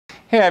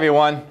Hey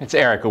everyone, it's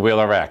Eric with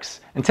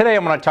Waterworks, and today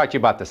I'm going to talk to you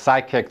about the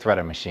SIDEKICK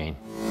threading machine.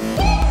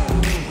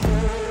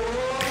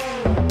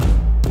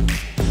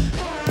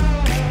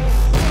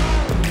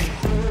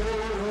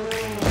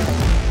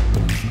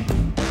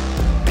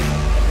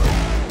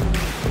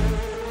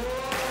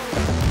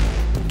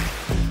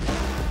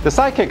 The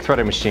SIDEKICK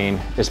threading machine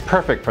is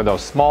perfect for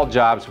those small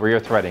jobs where you're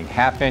threading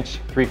 1/2 inch,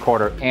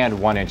 3/4, and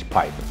 1 inch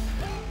pipe.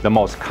 The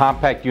most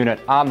compact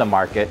unit on the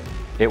market,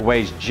 it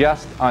weighs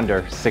just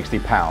under 60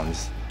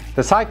 pounds.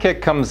 The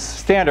SIDEKICK comes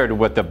standard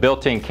with the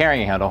built-in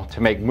carrying handle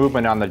to make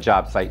movement on the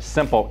job site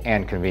simple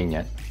and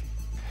convenient.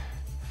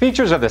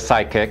 Features of the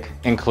SIDEKICK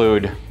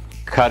include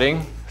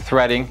cutting,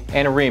 threading,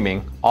 and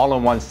reaming all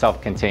in one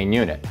self-contained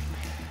unit.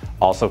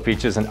 Also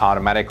features an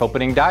automatic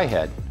opening die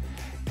head.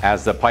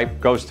 As the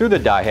pipe goes through the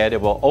die head, it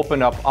will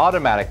open up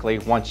automatically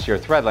once your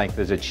thread length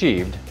is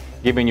achieved,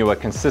 giving you a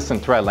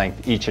consistent thread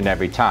length each and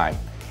every time.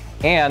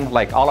 And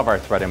like all of our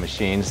threading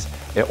machines,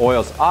 it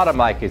oils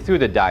automatically through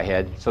the die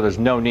head, so there's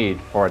no need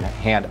for a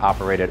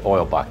hand-operated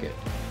oil bucket.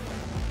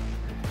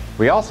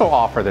 We also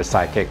offer the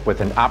SIDEKICK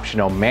with an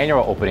optional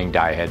manual opening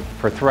die head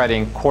for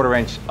threading 1/4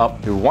 inch up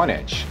through 1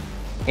 inch,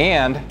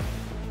 and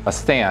a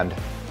stand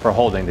for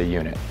holding the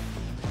unit.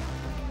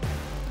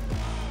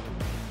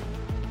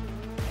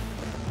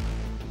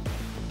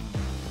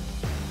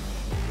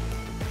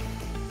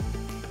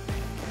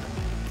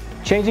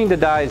 Changing the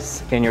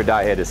dies in your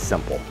die head is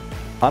simple.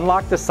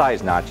 Unlock the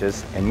size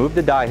notches and move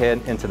the die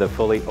head into the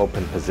fully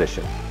open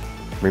position.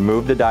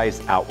 Remove the dies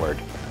outward.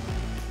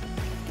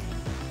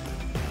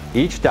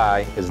 Each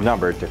die is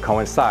numbered to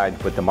coincide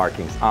with the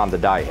markings on the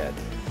die head.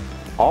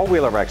 All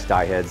Waterworks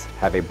die heads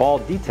have a ball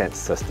detent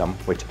system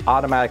which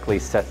automatically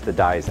sets the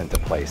dies into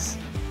place.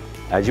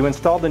 As you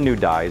install the new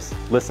dies,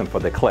 listen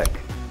for the click.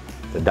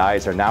 The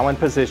dies are now in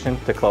position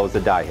to close the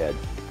die head.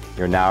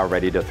 You're now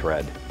ready to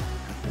thread.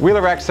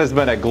 Waterworks has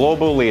been a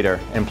global leader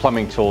in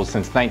plumbing tools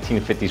since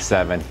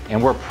 1957,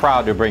 and we're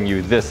proud to bring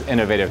you this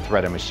innovative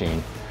threading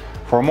machine.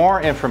 For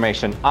more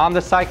information on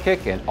the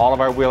SIDEKICK and all of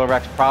our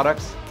Waterworks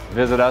products,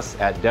 visit us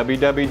at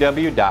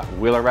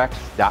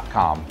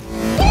www.waterworks.com.